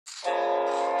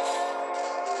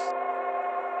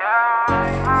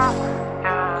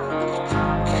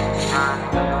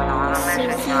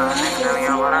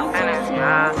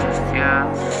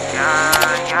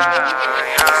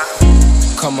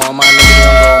Come on, my nigga,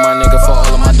 don't go, my nigga, for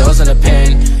all of my doors in the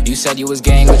pen. You said you was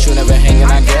gang, but you never hanging,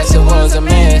 I guess it was a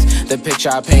myth. The picture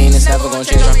I paint is never gonna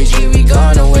change, RPG, we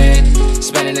gonna win.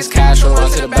 Spending this cash, we'll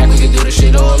run to the back, we can do this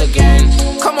shit all again.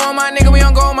 Come on, my nigga, we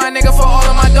don't go, my nigga, for all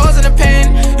of my doors in the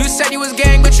pen. You said you was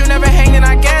gang, but you never hanging,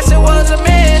 I guess it was a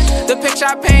myth. The picture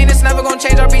I paint is never gonna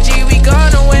change, RPG, we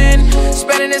gonna win.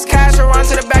 Spending this cash, we'll run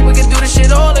to the back, we can do this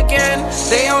shit all again.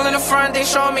 They all in the front, they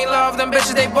show me love, them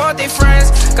bitches, they bought they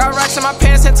friends. Got racks in my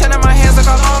pants and 10 in my hands, like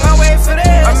how long I wait for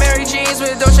this. I'm Mary jeans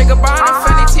with Dolce Gabbana,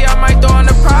 Fendi T, I might throw on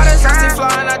the Pradas. I stay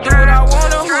fly and I do what I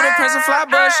wanna. Who the Prince of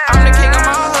Flatbush? I'm the king of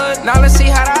my hood. Now let's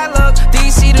see how that look.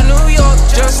 DC to New York,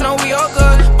 just know we all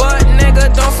good. But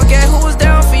nigga, don't forget who was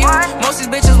down for you. Most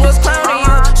these bitches was clowning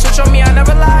you. Switch on me, I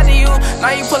never lied to you.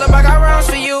 Now you pull up, I got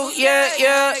rounds for you. Yeah,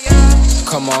 yeah, yeah.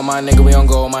 Come on, my nigga, we don't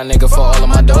go, my nigga, for all of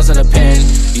my doors in the pen.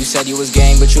 You said you was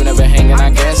gang, but you never hanging, I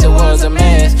guess it was a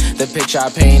myth. The picture I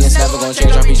paint is never gonna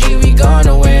change, RPG, we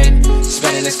gonna win.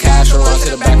 Spending this cash, we'll run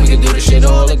to the back, we can do this shit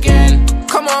all again.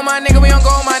 Come on, my nigga, we don't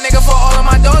go, my nigga, for all of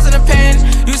my doors in the pen.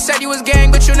 You said you was gang,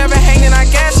 but you never hanging, I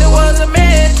guess it was a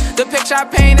myth. The picture I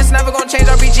paint is never gonna change,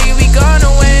 RPG, we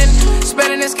gonna win.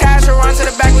 Spending this cash, we'll run to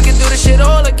the back, we can do this shit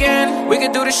all again. We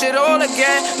can do this shit all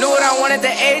again. Knew what I wanted at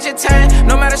the age of 10.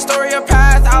 No matter story or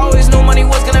path, I always knew money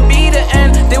was gonna be the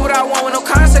end. Did what I want with no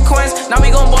consequence. Now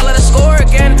we gon' ball at the score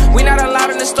again. We not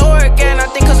allowed in the store again. I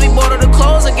think cause we bought all the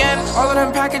clothes again. All of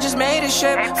them packages made a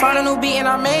shit. Found a new beat and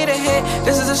I made a hit.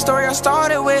 This is a story I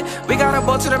started with. We got a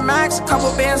boat to the max.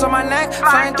 Couple bands on my neck.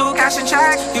 Flying through cash and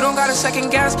checks. You don't gotta second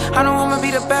guess. I know I'ma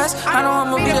be the best. I know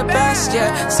I'ma be the best,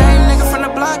 yeah. Same nigga from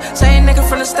the block. Same nigga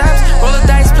from the steps. Roll the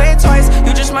dice, play it twice.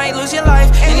 You just might lose your life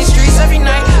in these streets every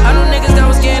night. I know niggas that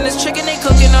was getting this chicken they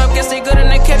cooking up. Guess they good in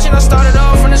the kitchen. I started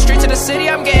off from the street to the city.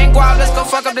 I'm getting guap. Let's go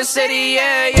fuck up the city,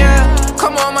 yeah, yeah.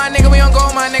 Come on, my nigga, we don't go,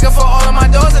 my nigga, for all of my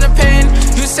doors in the pen.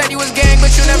 You said you was gang,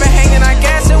 but you never hanging, I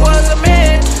guess it was a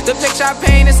myth. The picture I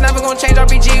paint is never gonna change,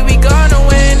 RPG, we gonna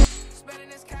win.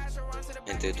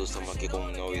 Gente, tú estamos aquí con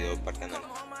un nuevo video para el canal.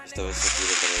 Esta vez aquí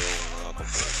le traigo una nueva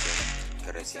configuración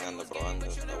que recién ando probando,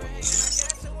 está buenísima.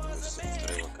 Entonces se los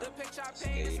traigo acá, así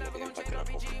que ahí lo piden para que la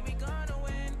copien.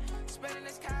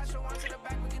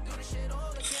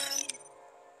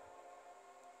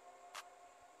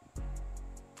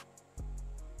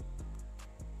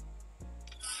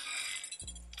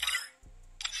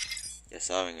 Ya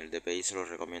saben, el DPI se los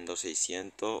recomiendo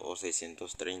 600 o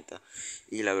 630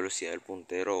 y la velocidad del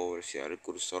puntero o velocidad del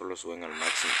cursor lo suben al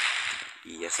máximo.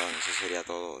 Y ya saben, eso sería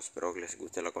todo. Espero que les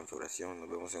guste la configuración. Nos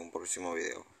vemos en un próximo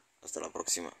video. Hasta la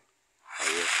próxima.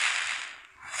 Adiós.